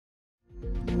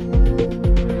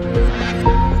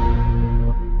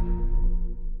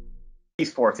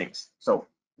these four things. So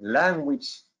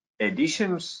language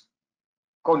editions,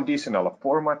 conditional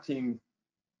formatting,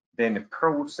 then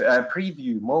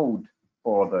preview mode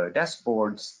for the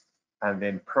dashboards, and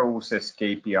then process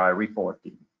KPI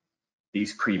reporting,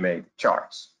 these pre-made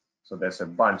charts. So there's a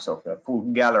bunch of a full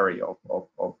gallery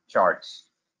of charts,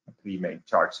 pre-made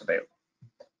charts available.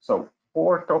 So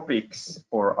 4 topics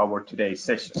for our today's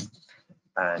session.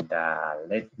 And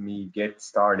let me get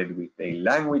started with the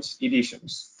language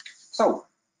editions. So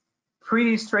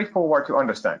pretty straightforward to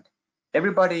understand.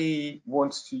 Everybody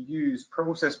wants to use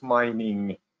process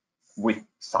mining with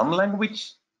some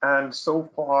language, and so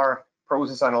far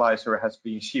ProcessAnalyzer has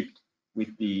been shipped with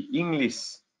the English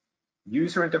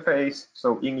user interface.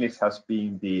 So English has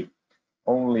been the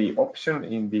only option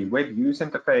in the web user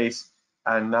interface,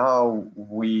 and now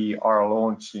we are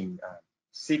launching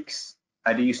 6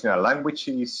 additional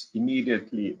languages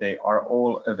immediately. They are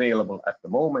all available at the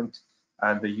moment,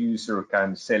 and the user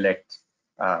can select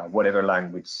whatever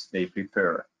language they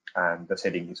prefer, and the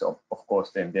setting is of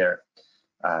course then there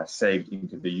saved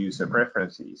into the user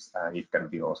preferences, and it can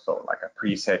be also like a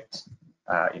preset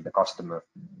in the customer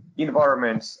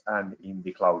environments and in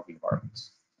the cloud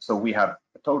environments. So we have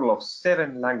a total of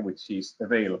 7 languages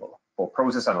available for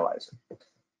ProcessAnalyzer.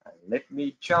 And let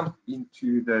me jump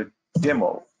into the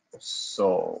demo.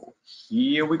 So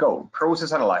here we go,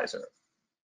 ProcessAnalyzer.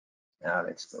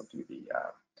 Let's go to the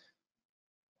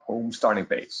home starting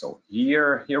page. So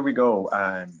here we go,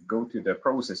 and go to the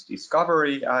process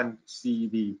discovery and see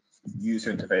the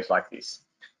user interface like this.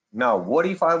 Now, what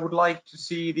if I would like to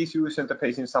see this user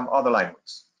interface in some other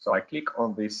language? So I click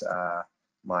on this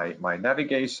my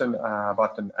navigation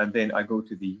button, and then I go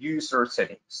to the user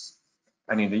settings.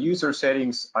 And in the user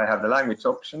settings, I have the language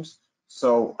options.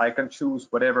 So I can choose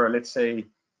whatever. Let's say I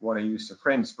want to use the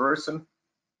French version.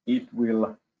 It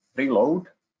will reload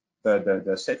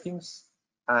the settings,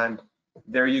 and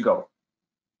there you go.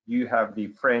 You have the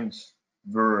French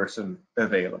version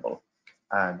available.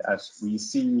 And as we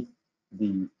see,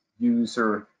 the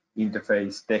user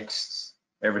interface texts,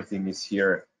 everything is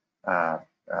here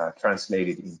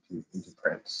translated into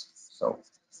French. So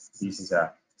this is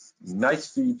a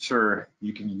nice feature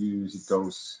you can use. It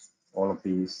goes all of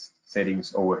these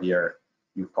settings over here.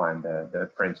 You find the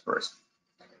French version.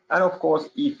 And of course,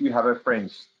 if you have a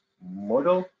French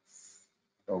model,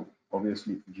 so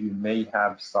obviously you may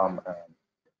have some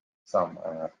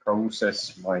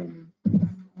process mining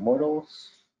models.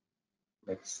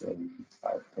 Let's say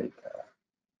I take,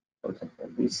 for example,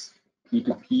 this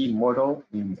P2P model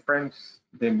in French,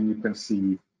 then you can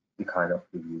see the kind of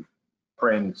the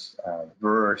French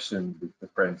version with the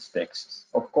French texts.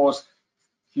 Of course,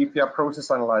 QPR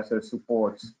ProcessAnalyzer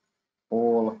supports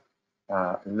all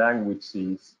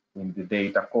languages in the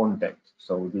data content.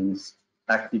 So these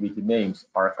activity names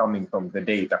are coming from the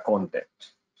data content.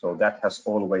 So that has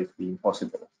always been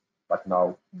possible. But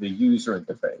now the user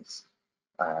interface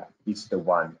is the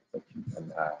one that you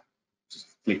can just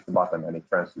click the button and it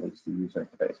translates the user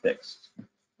interface text.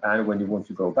 And when you want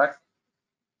to go back,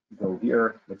 go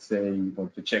here. Let's say you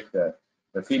want to check the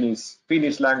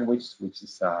Finnish language, which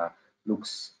is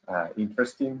looks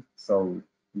interesting. So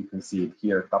you can see it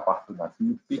here,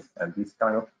 tapahtumatyyppi, and this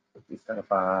kind of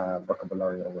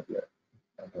vocabulary over here.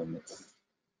 And then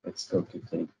let's go to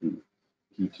take the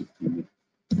P2P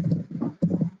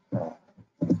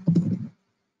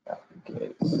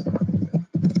case.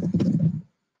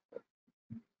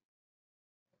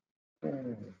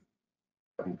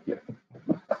 Here.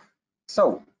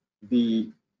 So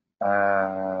the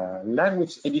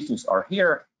language editions are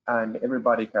here, and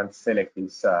everybody can select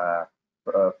this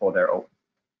for their own.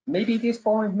 Maybe at this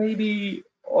point, maybe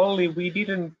only we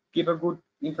didn't give a good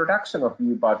introduction of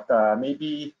you, but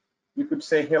maybe you could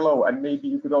say hello, and maybe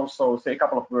you could also say a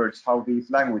couple of words how these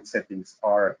language settings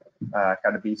are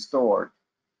can be stored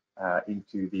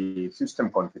into the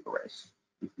system configuration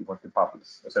if you want to publish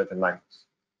a certain language.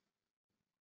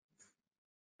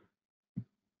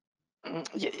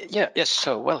 Yes.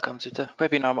 So welcome to the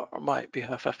webinar on my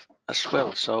behalf as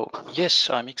well. So yes,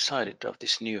 I'm excited of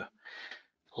this new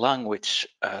language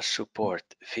support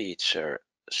feature.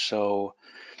 So,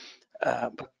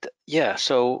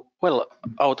 well,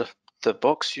 out of the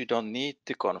box, you don't need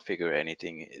to configure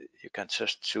anything. You can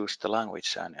just choose the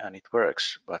language and it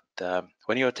works. But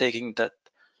when you're taking that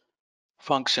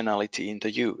functionality into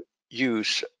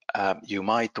use, you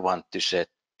might want to set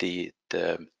the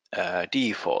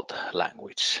default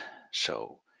language.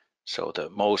 So the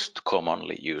most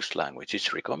commonly used language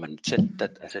is recommended set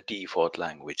that as a default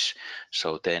language.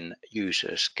 So then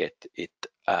users get it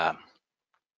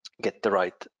get the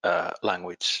right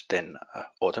language then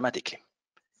automatically.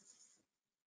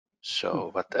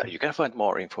 So, but you can find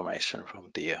more information from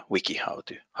the wiki how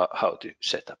to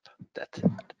set up that,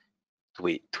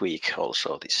 tweak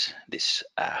also this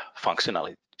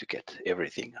functionality to get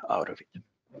everything out of it.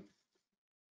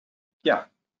 Yeah.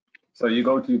 So you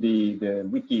go to the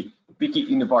wiki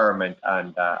environment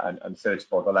and search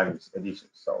for the language edition.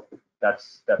 So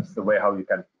that's the way how you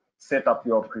can set up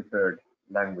your preferred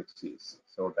languages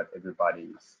so that everybody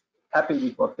is happy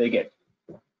with what they get.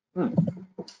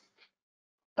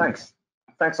 Thanks,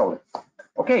 Olli.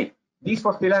 Okay, these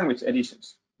was the language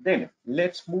editions. Then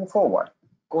let's move forward.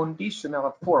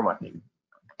 Conditional formatting.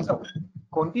 So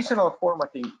conditional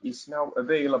formatting is now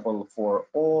available for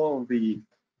all the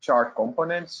chart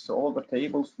components, so all the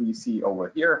tables we see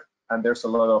over here, and there's a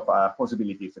lot of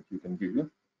possibilities that you can do.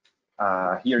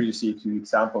 Here you see 2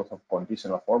 examples of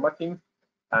conditional formatting,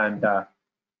 and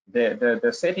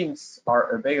the settings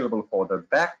are available for the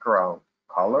background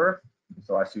color.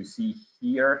 So as you see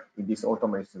here in this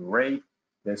automation array,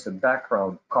 there's a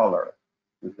background color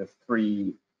with the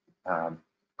 3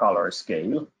 color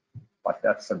scale, but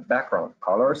that's a background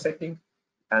color setting.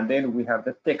 And then we have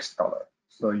the text color.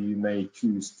 So you may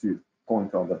choose to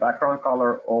control the background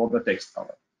color or the text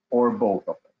color, or both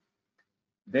of them.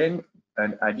 Then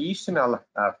an additional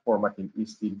formatting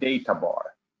is the data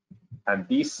bar. And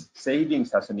this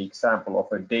savings has an example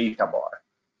of a data bar.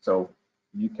 So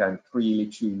you can freely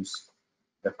choose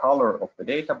the color of the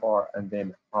data bar and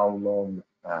then how long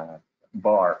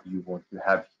bar you want to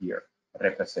have here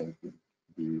representing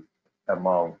the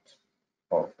amount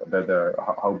of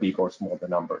how big or small the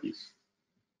number is.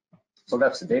 So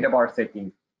that's the data bar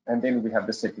setting, and then we have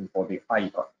the setting for the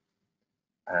icon.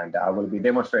 And I will be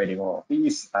demonstrating all of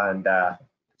these. And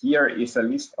here is a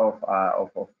list of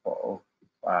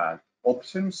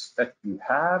options that you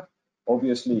have.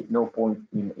 Obviously, no point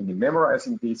in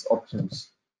memorizing these options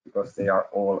because they are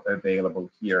all available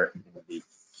here in the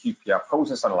QPR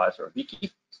ProcessAnalyzer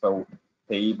wiki. So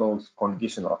tables,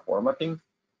 conditional formatting,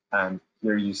 and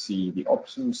here you see the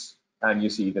options and you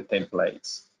see the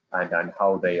templates and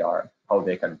how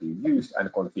they can be used and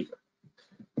configured.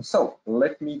 So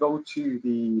let me go to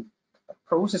the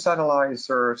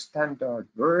ProcessAnalyzer standard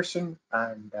version,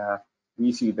 and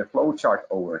we see the flowchart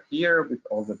over here with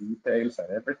all the details and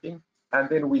everything. And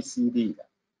then we see the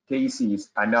cases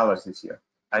analysis here.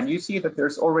 And you see that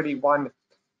there's already one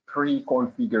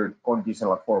pre-configured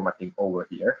conditional formatting over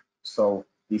here. So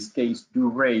this case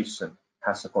duration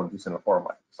has a conditional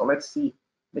formatting. So let's see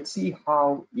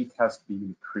how it has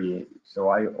been created. So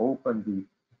I open the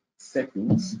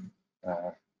settings,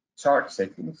 chart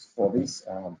settings for this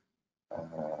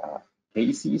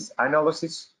cases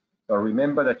analysis. So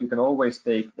remember that you can always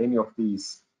take any of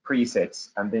these presets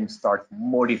and then start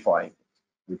modifying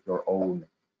it with your own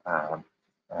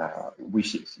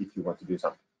wishes if you want to do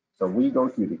something. So we go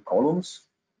to the columns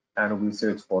and we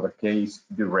search for the case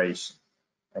duration.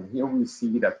 And here we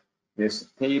see that there's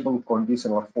table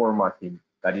conditional formatting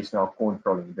that is now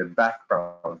controlling the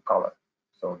background color.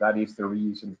 So that is the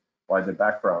reason why the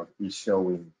background is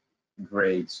showing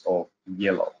grades of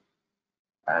yellow.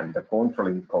 And the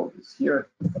controlling code is here.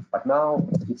 But now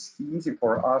it's easy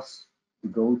for us to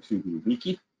go to the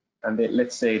wiki and then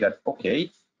let's say that,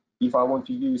 okay, if I want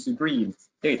to use a green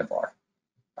data bar,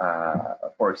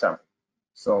 for example.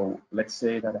 So let's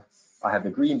say that I have the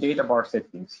green data bar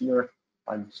settings here.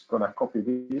 I'm just gonna copy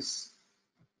this,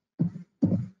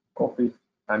 copy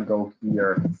and go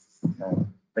here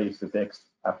and paste the text,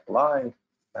 apply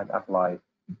and apply.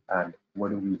 And what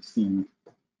do we see?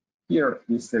 Here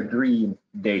is the green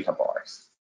data bars.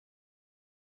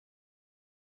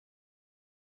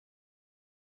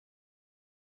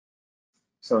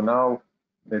 So now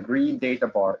the green data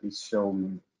bar is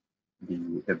showing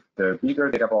the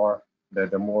bigger data bar,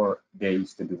 the more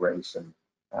days the duration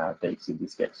takes in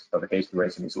this case. So the case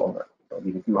duration is longer. So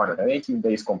the 218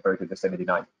 days compared to the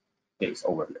 79 days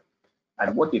over here.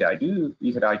 And what did I do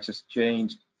is that I just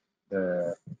changed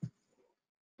the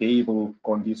table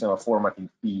conditional formatting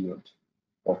field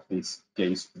of this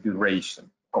case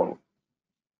duration column.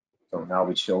 So now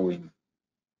it's showing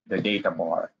the data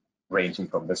bar ranging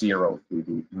from the 0 to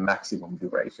the maximum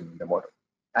duration in the model.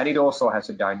 And it also has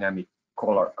a dynamic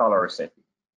color setting.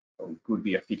 So it could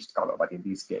be a fixed color, but in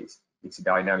this case, it's a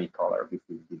dynamic color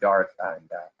between the dark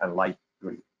and light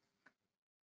green.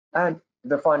 And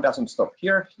the fun doesn't stop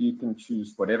here. You can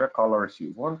choose whatever colors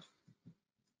you want.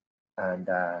 And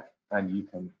you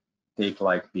can take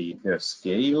like the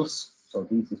scales. So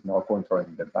this is now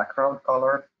controlling the background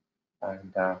color.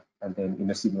 And then in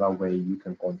a similar way, you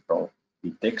can control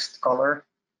the text color.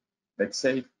 Let's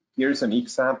say here's an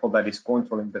example that is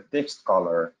controlling the text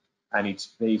color, and it's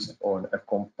based on a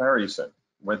comparison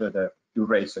whether the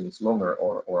duration is longer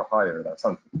or higher than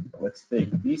something. So let's take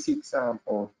this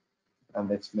example and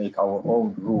let's make our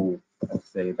own rule and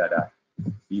say that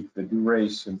if the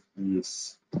duration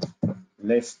is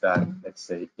less than, let's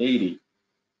say, 80,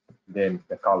 then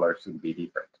the color should be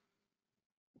different.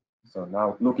 So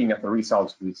now looking at the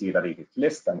results, we see that if it's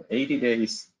less than 80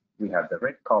 days, we have the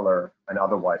red color, and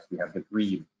otherwise we have the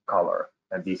green color.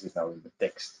 And this is now in the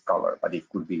text color, but it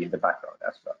could be in the background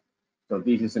as well. So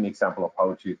this is an example of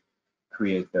how to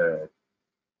create the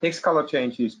text color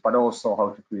changes, but also how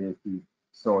to create the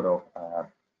sort of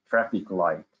traffic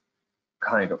light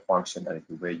kind of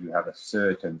functionality where you have a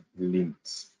certain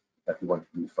limits that you want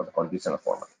to use for the conditional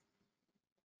format.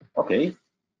 Okay,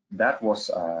 that was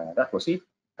it.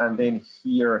 And then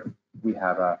here we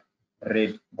have a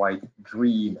red, white,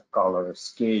 green color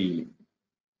scaling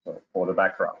for the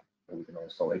background. So we can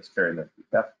also experiment with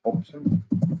that option.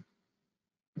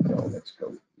 So let's go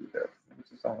to the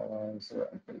ProcessAnalyzer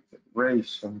and take the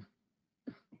duration.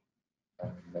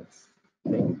 And let's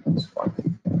take this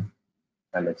one.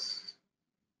 And let's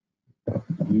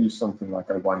use something like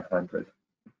a 100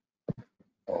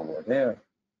 over there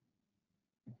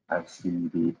and see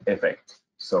the effect.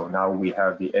 So now we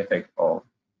have the effect of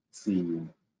seeing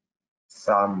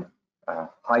some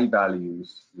high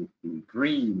values with the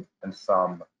green and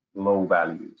some low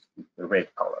values with the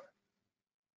red color.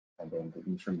 And then the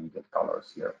intermediate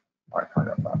colors here are kind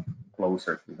of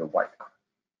closer to the white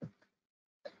color.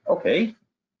 Okay,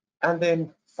 and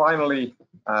then finally,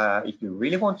 if you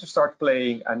really want to start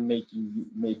playing and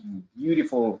making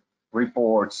beautiful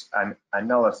reports and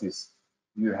analysis,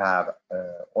 you have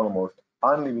almost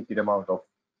unlimited amount of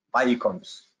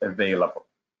icons available.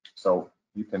 So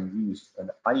you can use an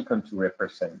icon to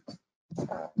represent,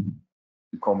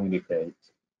 to communicate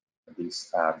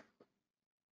this,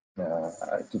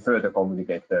 to further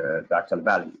communicate the actual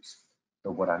values.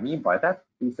 So what I mean by that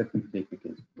is that we take the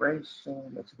case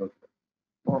duration, let's go to the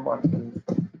formatting,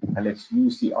 and let's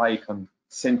use the icon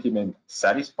sentiment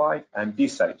satisfied and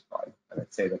dissatisfied. And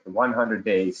let's say that the 100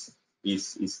 days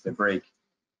is the break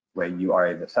where you are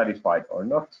either satisfied or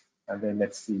not. And then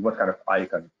let's see what kind of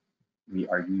icon we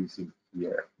are using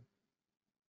here.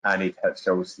 And it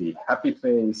shows the happy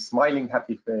face, smiling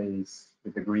happy face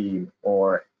with the green,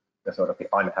 or the sort of the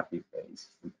unhappy face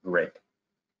with red.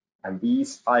 And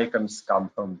these icons come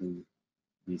from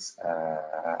this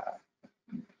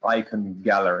icon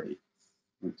gallery,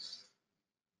 which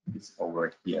is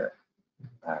over here,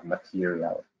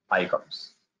 material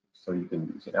icons. So you can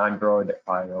use it Android,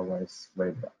 iOS,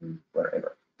 web,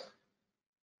 wherever.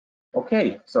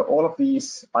 Okay, so all of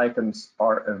these icons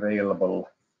are available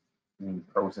in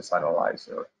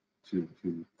ProcessAnalyzer to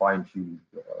fine-tune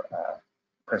your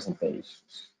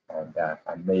presentations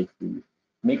and make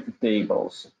the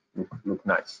tables look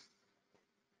nice.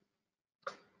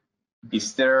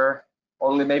 Is there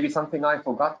only maybe something I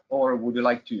forgot, or would you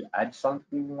like to add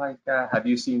something like have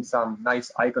you seen some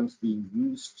nice icons being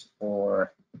used,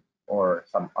 or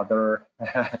some other?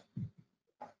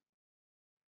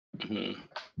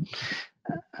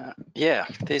 Yeah,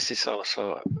 this is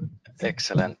also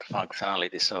excellent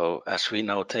functionality. So as we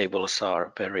know, tables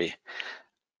are very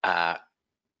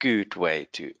good way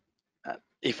to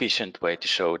efficient way to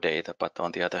show data, but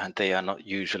on the other hand, they are not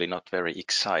usually not very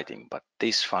exciting. But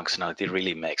this functionality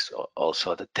really makes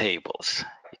also the tables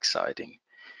exciting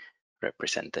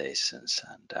representations,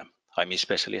 and I'm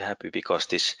especially happy because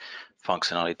this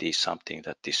functionality is something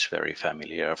that is very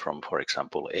familiar from, for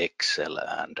example, Excel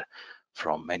and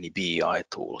from many BI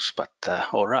tools. But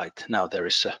all right, now there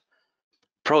is a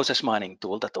process mining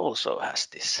tool that also has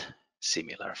this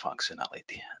similar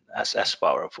functionality, as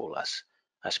powerful as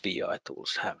BI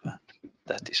tools have.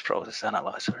 That is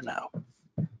ProcessAnalyzer now.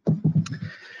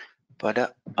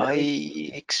 But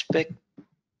I expect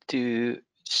to,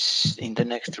 in the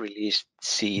next release,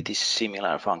 see this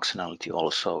similar functionality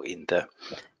also in the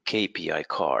KPI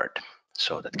card.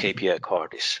 So that KPI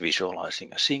card is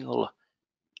visualizing a single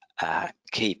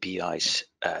KPIs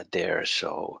there.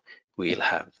 So we'll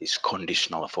have this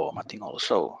conditional formatting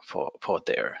also for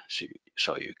there.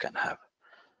 So you can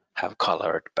have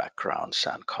colored backgrounds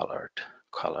and colored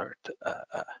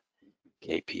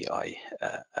KPI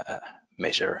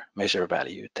measure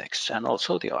value text, and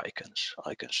also the icons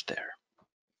there.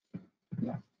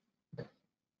 Yeah.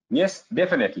 Yes,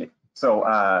 definitely. So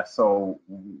so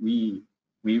we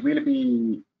will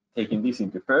be taking this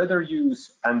into further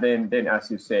use, and then as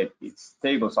you said,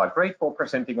 tables are great for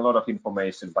presenting a lot of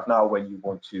information, but now when you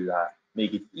want to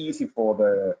make it easy for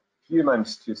the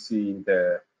humans to see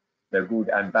the the good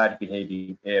and bad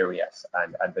behaving areas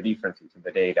and the differences in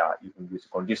the data, you can use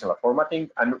conditional formatting.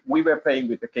 And we were playing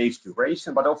with the case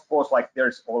duration, but of course, like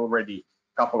there's already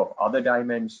a couple of other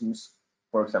dimensions.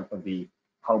 For example, the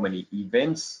how many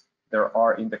events there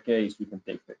are in the case. We can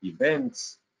take the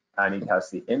events, and it has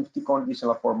the empty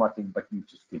conditional formatting, but you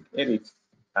just click edit,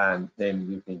 and then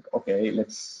you think, okay,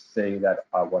 let's say that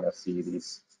I want to see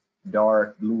this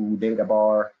dark blue data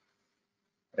bar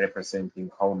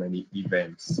representing how many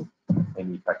events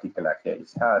any particular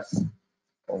case has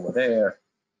over there,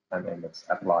 and then let's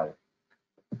apply,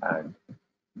 and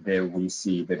there we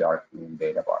see the dark blue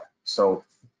data bar. So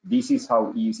this is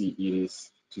how easy it is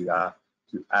to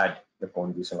add the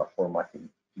conditional formatting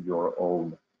to your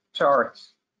own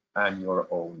charts and your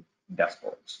own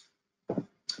dashboards.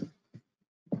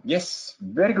 Yes,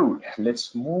 very good.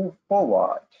 Let's move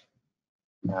forward.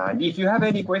 And if you have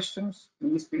any questions,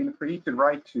 please feel free to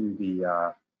write to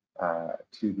the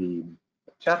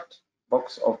chat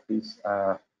box of this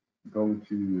go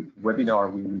to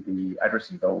webinar. We will be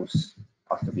addressing those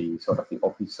after the sort of the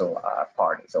official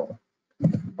part is over.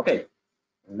 Okay,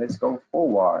 let's go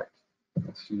forward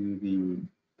to the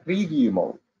preview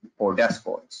mode for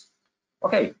dashboards.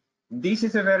 Okay, this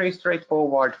is a very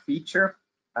straightforward feature,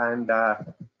 and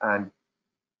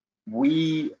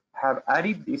we have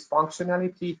added this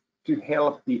functionality to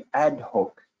help the ad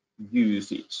hoc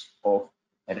usage of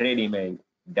ready-made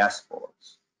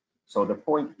dashboards. So the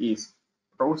point is,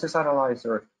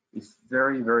 ProcessAnalyzer is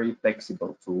very, very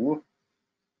flexible tool.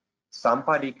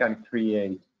 Somebody can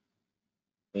create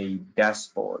a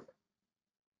dashboard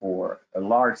for a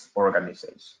large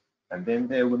organization, and then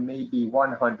there will maybe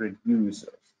 100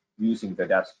 users using the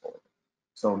dashboard.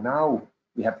 So now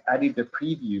we have added the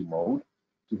preview mode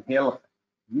to help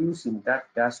using that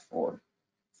dashboard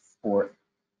for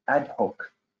ad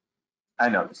hoc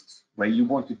analysis, where you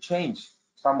want to change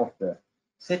some of the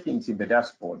settings in the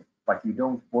dashboard, but you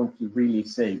don't want to really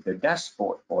save the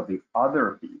dashboard for the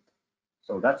other people.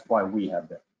 So that's why we have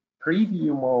the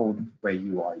preview mode where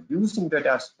you are using the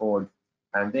dashboard,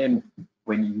 and then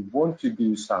when you want to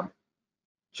do some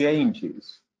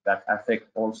changes that affect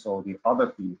also the other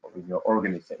people in your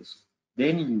organization,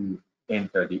 then you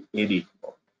enter the edit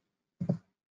mode.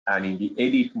 And in the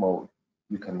edit mode,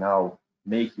 you can now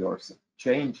make your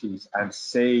changes and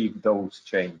save those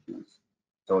changes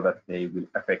so that they will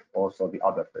affect also the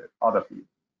other people.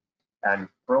 And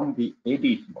from the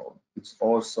edit mode, it's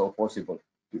also possible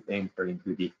to enter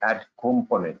into the add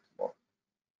component mode.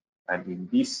 And in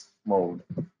this mode,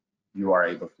 you are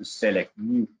able to select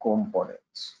new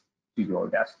components to your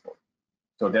dashboard.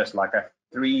 So there's like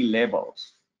 3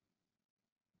 levels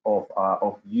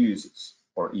of uses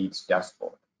for each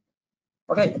dashboard.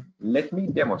 Okay, let me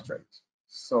demonstrate.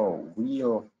 So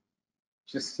we'll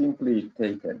just simply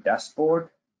take a dashboard,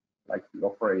 like the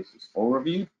operations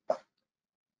overview.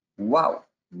 Wow,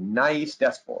 nice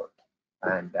dashboard.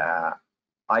 And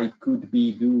I could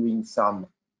be doing some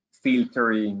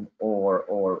filtering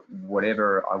or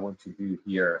whatever I want to do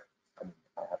here.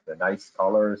 I have the nice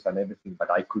colors and everything,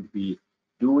 but I could be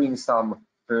doing some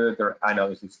further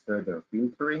analysis, further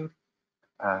filtering,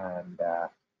 and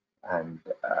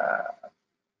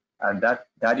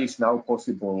that is now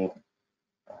possible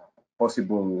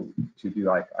to do.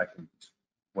 I can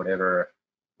whatever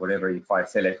if I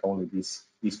select only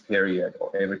this period,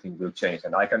 or everything will change,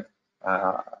 and I can.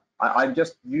 I'm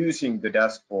just using the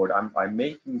dashboard. I'm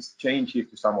making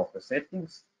changes to some of the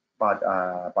settings, but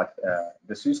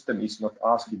the system is not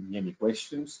asking me any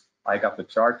questions. I got the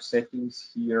chart settings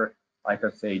here. I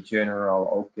can say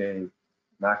general, okay,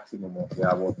 maximum. Okay,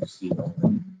 I want to see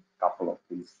only a couple of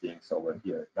these things over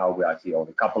here. Now we see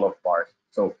only a couple of bars.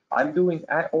 So I'm doing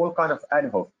all kind of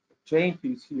ad hoc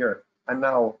changes here, and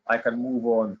now I can move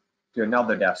on to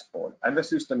another dashboard, and the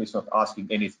system is not asking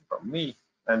anything from me.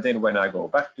 And then when I go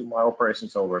back to my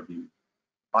operations overview,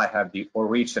 I have the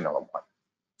original one.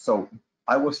 So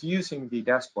I was using the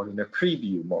dashboard in a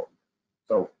preview mode.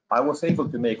 So I was able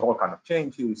to make all kind of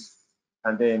changes.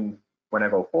 And then when I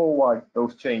go forward,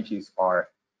 those changes are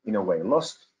in a way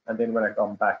lost. And then when I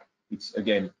come back, it's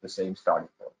again the same starting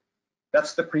point.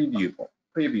 That's the preview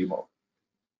mode.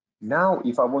 Now,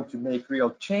 if I want to make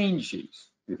real changes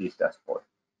to this dashboard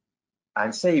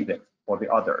and save them for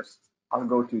the others, I'll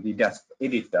go to the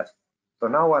edit dashboard. So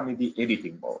now I'm in the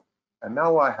editing mode, and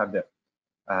now I have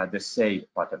the save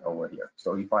button over here.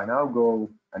 So if I now go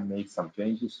and make some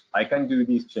changes, I can do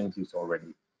these changes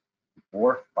already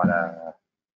before, but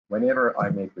whenever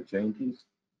I make the changes,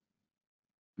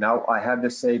 now I have the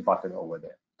save button over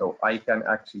there. So I can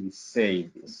actually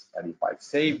save this, and if I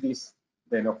save this,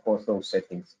 then of course those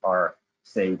settings are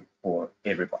saved for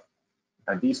everybody.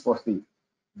 And this was the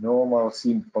normal,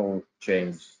 simple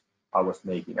change I was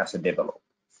making as a developer.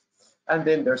 And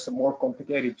then there's a more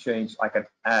complicated change. I can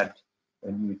add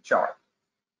a new chart.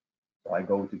 So I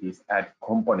go to this add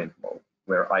component mode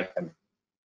where I can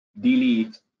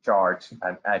delete charts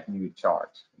and add new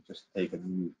charts. Just take a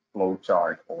new flow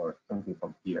chart or something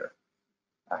from here.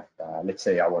 And let's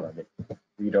say I want to get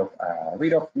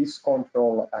rid of this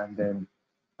control, and then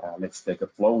let's take a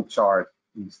flow chart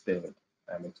instead,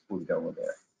 and let's put it over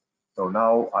there. So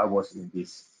now I was in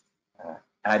this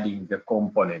adding the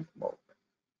component mode.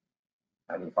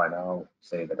 And if I now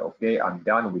say that, okay, I'm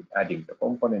done with adding the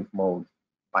component mode,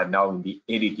 I'm now in the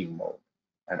editing mode.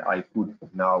 And I could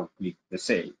now click the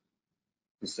save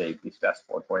to save this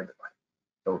dashboard for everybody.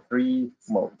 So 3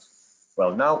 modes.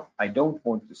 Well, now I don't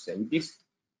want to save this.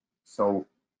 So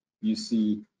you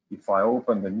see, if I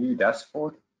open the new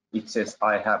dashboard, it says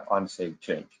I have unsaved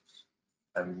changes.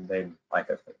 And then I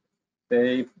can say,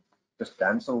 save, just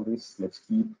cancel this. Let's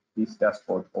keep this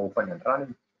dashboard open and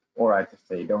running. Or I just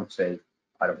say, don't save.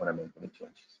 I don't want to make any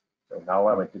changes. So now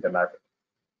I went to the market.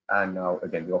 And now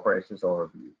again, the operations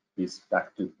overview is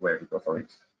back to where it was originally.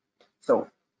 So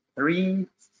 3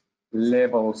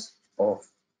 levels of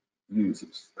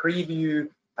usage: preview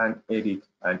and edit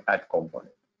and add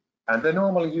component. And the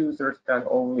normal users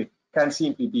can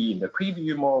simply be in the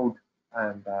preview mode,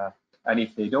 and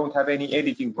if they don't have any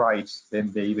editing rights,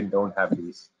 then they even don't have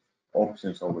these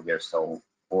options over here. So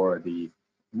for the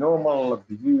normal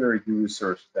viewer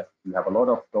users, that you have a lot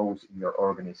of those in your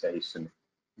organization,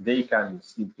 they can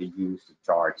simply use the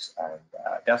charts and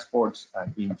dashboards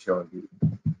and enjoy the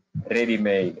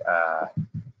ready-made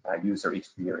user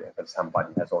experience that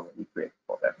somebody has already created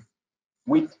for them,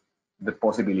 with the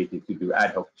possibility to do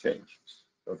ad hoc changes.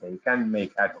 So they can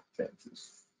make ad hoc changes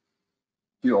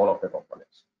to all of the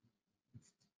components.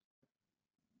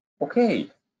 Okay,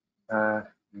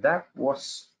 that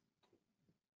was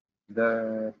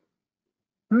the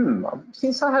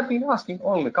since I have been asking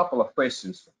only a couple of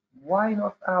questions, why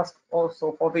not ask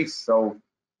also for this? So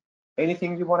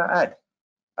anything you want to add?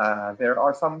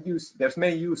 There's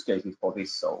many use cases for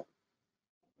this. So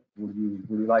would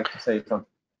you like to say something?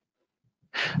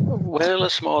 Well, a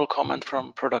small comment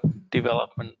from product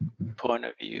development point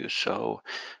of view. So,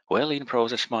 well, in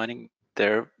process mining,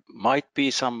 there might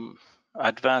be some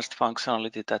advanced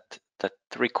functionality that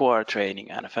require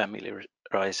training and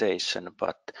familiarization,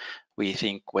 but we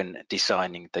think when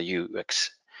designing the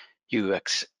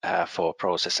UX for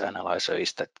process analyzer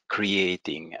is that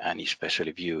creating and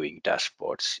especially viewing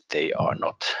dashboards, they are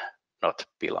not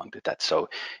belong to that. So it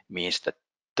means that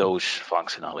those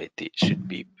functionality should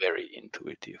be very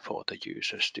intuitive for the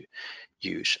users to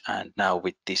use. And now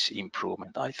with this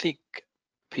improvement, I think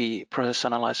Process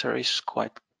Analyzer is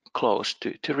quite close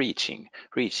to reaching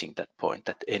that point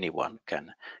that anyone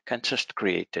can just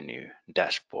create a new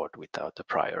dashboard without the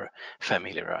prior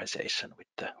familiarization with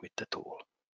the tool.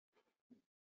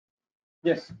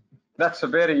 Yes, that's a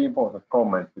very important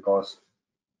comment, because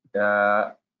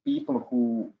people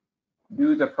who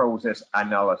do the process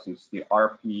analysis, the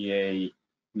RPA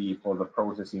people, the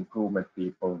process improvement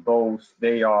people,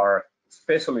 they are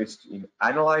specialists in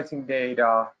analyzing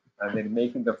data and then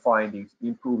making the findings,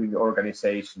 improving the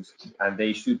organizations, and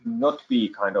they should not be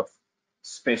kind of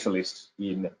specialists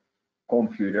in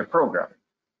computer programming.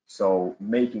 So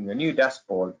making a new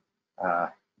dashboard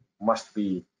must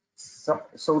be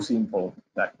so simple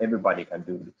that everybody can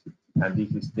do it. And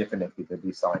this is definitely the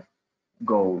design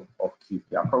goal of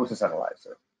QPR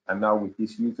ProcessAnalyzer. And now with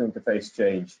this user interface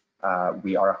change,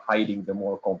 we are hiding the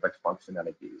more complex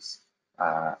functionalities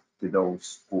to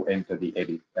those who enter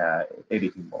the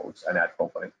editing modes and add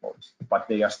component modes. But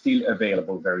they are still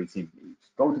available very simply.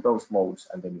 Go to those modes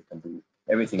and then you can do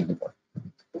everything you want.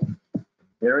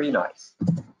 Very nice.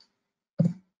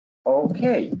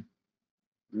 Okay,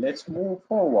 let's move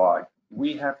forward.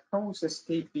 We have process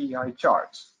KPI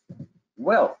charts.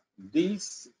 Well,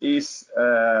 this is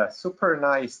a super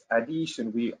nice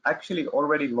addition. We actually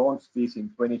already launched this in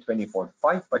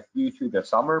 2020.5, but due to the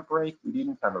summer break, we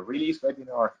didn't have a release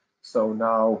webinar. So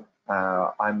now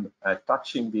I'm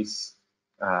touching this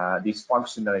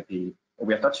functionality.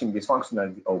 We are touching this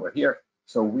functionality over here.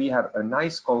 So we have a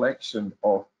nice collection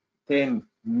of 10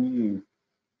 new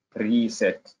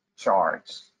preset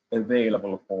charts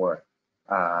available for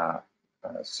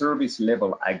service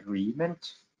level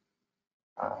agreement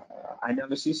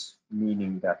analysis,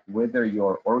 meaning that whether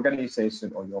your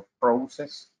organization or your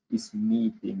process is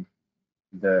meeting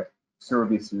the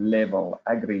service level,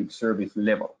 agreed service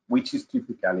level, which is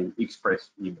typically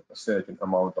expressed in a certain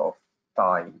amount of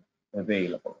time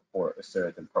available for a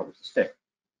certain process step,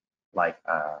 like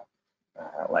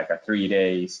like a 3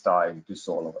 days time to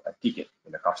solve a ticket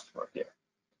in a customer care.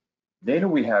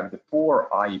 Then we have the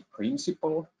 4I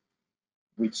principle,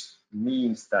 which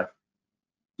means that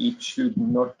it should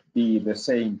not be the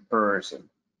same person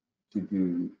to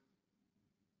do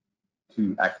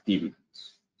 2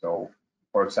 activities. So,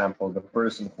 for example, the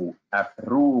person who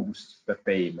approves the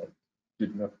payment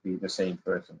should not be the same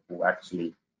person who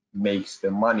actually makes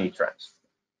the money transfer.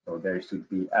 So there should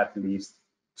be at least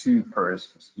 2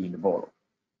 persons involved.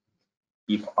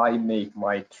 If I make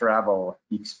my travel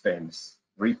expense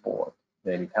report,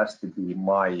 then it has to be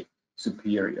my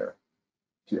superior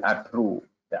to approve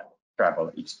that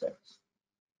travel expense.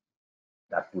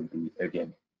 That would be,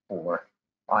 again, 4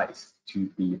 eyes, 2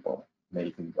 people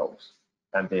making those.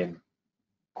 And then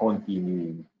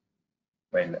continuing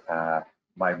when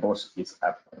my boss is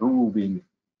approving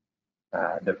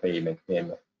the payment,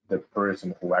 then the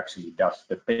person who actually does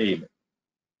the payment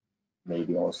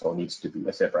maybe also needs to be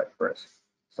a separate person.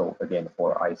 So again,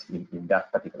 4 eyes in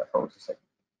that particular process.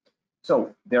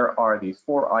 So there are these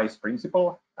 4 eyes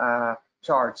principle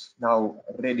charts now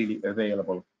readily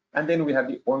available. And then we have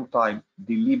the on-time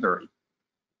delivery,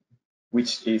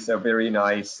 which is a very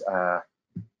nice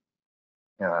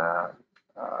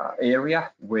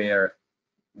area where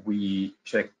we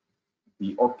check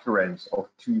the occurrence of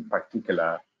 2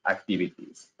 particular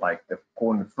activities, like the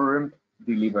confirmed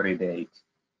delivery date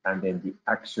and then the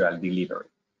actual delivery.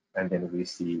 And then we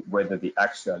see whether the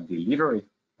actual delivery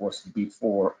was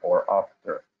before or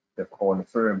after the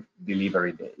confirmed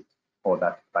delivery date for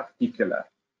that particular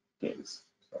case.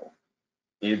 So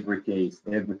every case,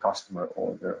 every customer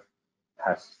order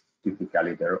has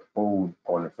typically their own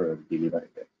confirmed delivery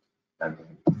date. And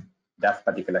that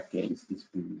particular case is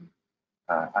being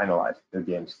analyzed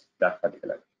against that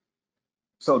particular.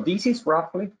 So this is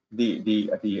roughly the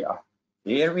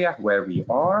area where we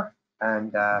are,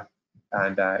 and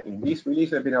in this release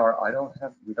webinar,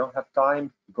 we don't have time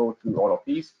to go through all of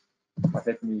these, but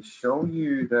let me show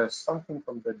you something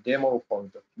from the demo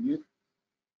point of view.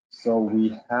 So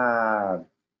we have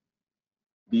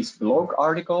this blog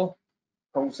article,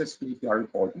 process QPR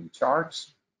reporting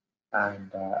charts,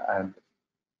 and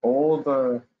all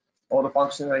the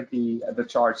functionality, the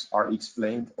charts are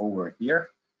explained over here,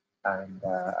 and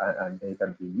they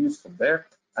can be used from there.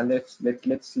 And let's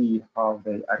see how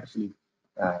they actually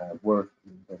work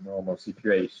in the normal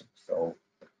situation. So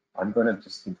I'm going to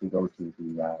just simply go to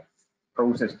the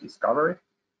process discovery,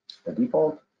 the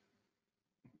default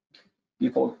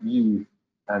view,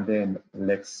 and then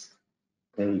let's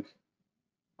take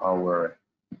our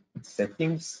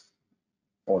settings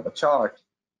for the chart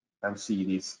and see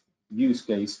this use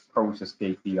case process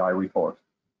KPI report.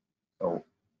 So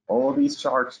all these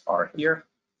charts are here,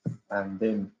 and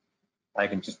then I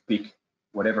can just pick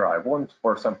whatever I want.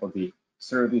 For example, the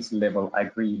service level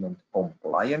agreement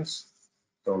compliance.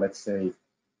 So let's say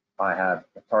I have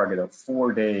a target of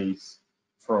 4 days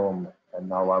from, and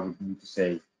now I would need to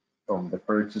say from the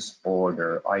purchase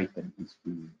order item is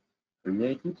being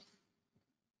created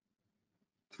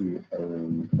to a,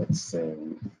 let's say,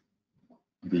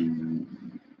 the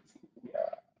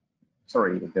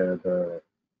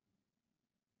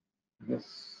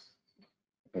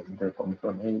vendor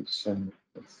confirmation,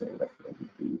 let's say that it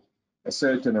would be a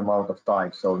certain amount of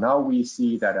time. So now we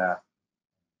see that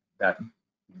that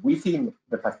within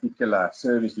the particular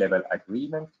service level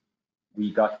agreement,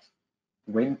 we got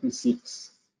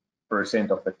 26%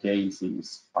 of the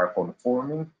cases are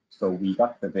conforming. So we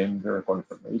got the vendor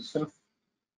confirmation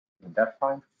in that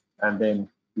time, and then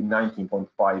in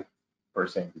 19.5%,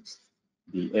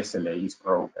 the SLA is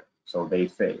broken, so they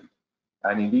failed.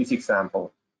 And in this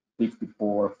example,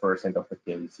 54% of the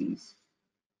cases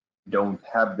don't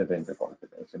have the vendor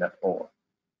confirmation at all.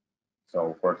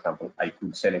 So for example, I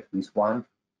could select this one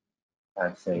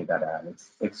and say that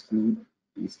let's exclude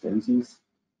these cases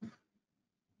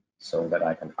so that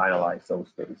I can analyze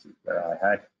those cases where I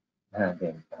had, and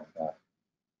then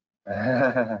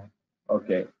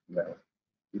okay, well,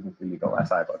 didn't really go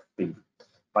as I was thinking,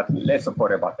 but let's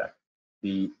forget about that.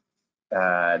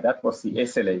 That was the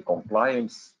SLA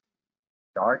compliance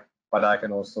chart, but I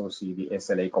can also see the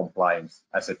SLA compliance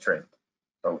as a trend.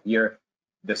 So here,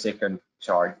 the second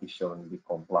chart is showing the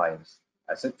compliance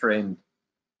as a trend,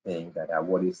 saying that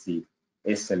what is the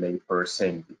SLA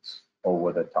percentage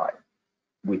over the time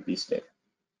with this data.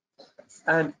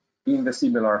 And in the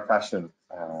similar fashion,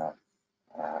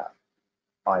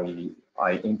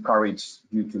 I encourage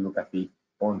you to look at the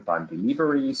on-time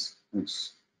deliveries,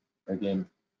 which again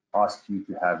ask you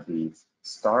to have the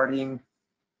starting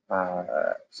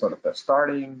sort of the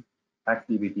starting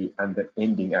activity and the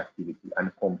ending activity,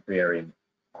 and comparing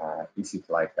Is it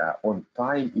like on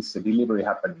time? Is the delivery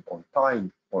happening on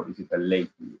time, or is it a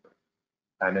late delivery?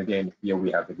 And again, here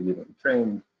we have the delivery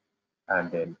trend,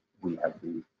 and then we have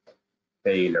the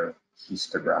failure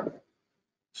histogram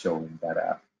showing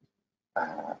that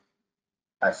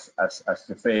as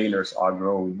the failures are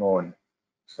growing on,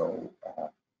 so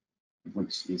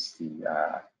which is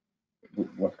the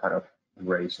what kind of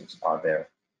variations are there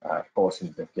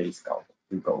causing the case count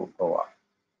to go up.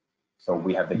 So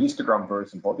we have the histogram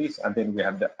version for this, and then we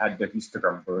have the add the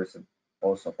histogram version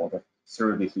also for the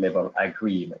service level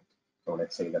agreement. So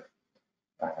let's say that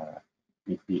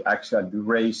if the actual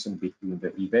duration between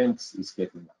the events is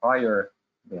getting higher,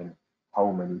 then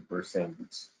how many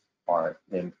percentage are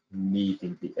then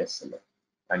meeting the SLA?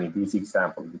 And in this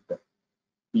example, with the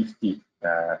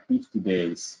 50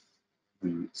 days,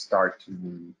 we start to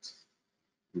meet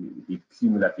the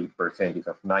cumulative percentage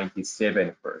of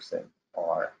 97%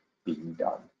 are being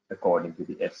done according to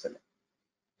the SLA.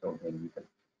 So then you can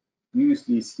use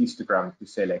this histogram to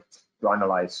select, to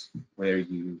analyze where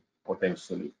you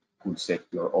potentially could set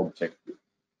your objective.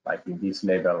 Like in this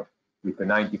level, with the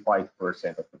 95%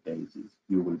 of the cases,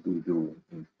 you will be doing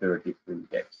in 33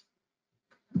 days.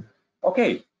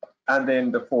 Okay, and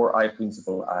then the 4I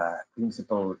principle,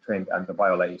 principle, trend, and the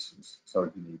violations. So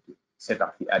you need to set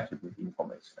up the attribute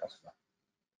information as well.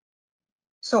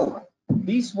 So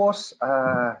this was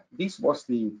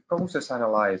the Process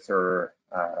Analyzer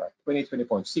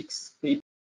 2020.6